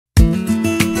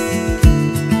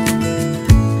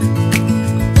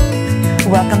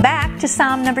Welcome back to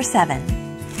Psalm number 7.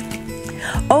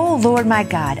 O Lord my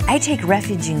God, I take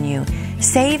refuge in you.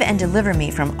 Save and deliver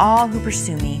me from all who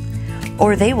pursue me.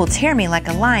 Or they will tear me like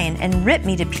a lion and rip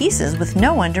me to pieces with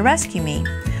no one to rescue me.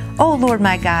 O Lord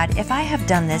my God, if I have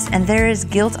done this and there is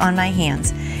guilt on my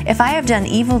hands, if I have done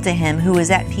evil to him who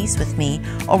is at peace with me,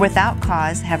 or without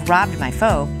cause have robbed my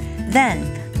foe,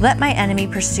 then let my enemy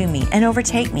pursue me and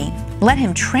overtake me. Let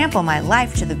him trample my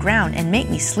life to the ground and make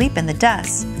me sleep in the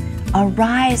dust.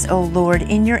 Arise, O Lord,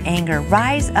 in your anger.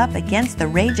 Rise up against the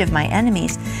rage of my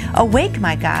enemies. Awake,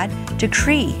 my God,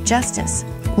 decree justice.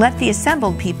 Let the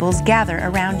assembled peoples gather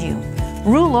around you.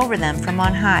 Rule over them from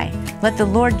on high. Let the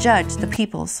Lord judge the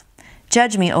peoples.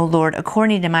 Judge me, O Lord,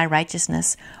 according to my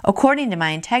righteousness, according to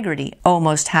my integrity, O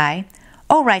Most High.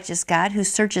 O righteous God, who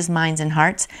searches minds and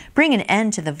hearts, bring an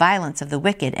end to the violence of the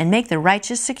wicked and make the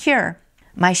righteous secure.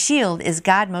 My shield is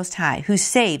God Most High, who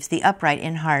saves the upright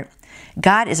in heart.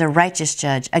 God is a righteous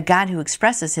judge, a God who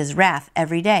expresses his wrath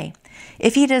every day.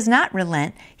 If he does not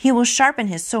relent, he will sharpen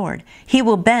his sword. He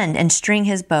will bend and string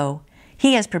his bow.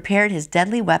 He has prepared his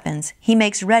deadly weapons. He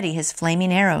makes ready his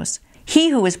flaming arrows. He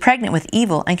who is pregnant with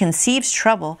evil and conceives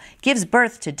trouble gives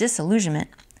birth to disillusionment.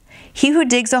 He who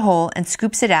digs a hole and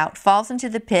scoops it out falls into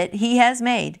the pit he has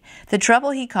made. The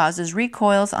trouble he causes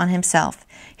recoils on himself.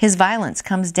 His violence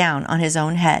comes down on his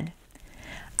own head.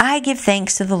 I give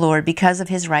thanks to the Lord because of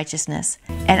his righteousness,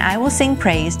 and I will sing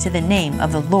praise to the name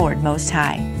of the Lord Most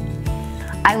High.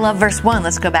 I love verse 1.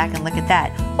 Let's go back and look at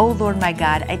that. O Lord my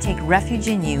God, I take refuge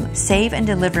in you. Save and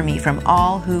deliver me from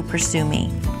all who pursue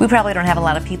me. We probably don't have a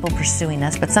lot of people pursuing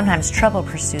us, but sometimes trouble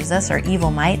pursues us, or evil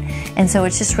might. And so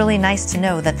it's just really nice to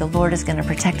know that the Lord is going to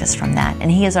protect us from that, and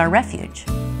he is our refuge.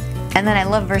 And then I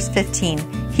love verse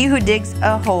 15. He who digs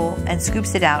a hole and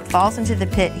scoops it out falls into the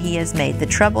pit he has made. The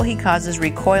trouble he causes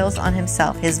recoils on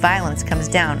himself. His violence comes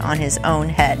down on his own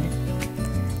head.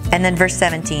 And then verse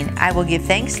 17, I will give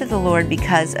thanks to the Lord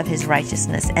because of his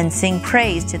righteousness and sing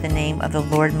praise to the name of the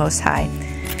Lord Most High.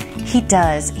 He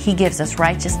does. He gives us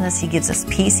righteousness. He gives us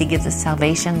peace. He gives us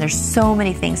salvation. There's so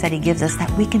many things that he gives us that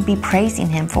we can be praising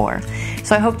him for.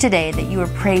 So I hope today that you are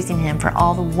praising him for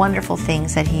all the wonderful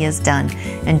things that he has done.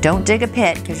 And don't dig a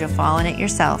pit, because you'll fall in it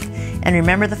yourself. And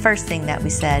remember the first thing that we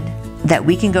said, that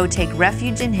we can go take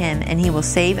refuge in him and he will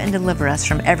save and deliver us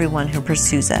from everyone who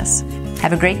pursues us.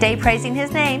 Have a great day praising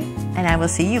his name, and I will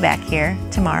see you back here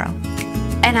tomorrow.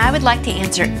 And I would like to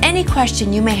answer any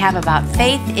question you may have about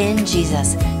faith in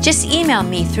Jesus. Just email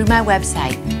me through my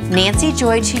website,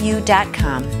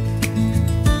 nancyjoytoyou.com.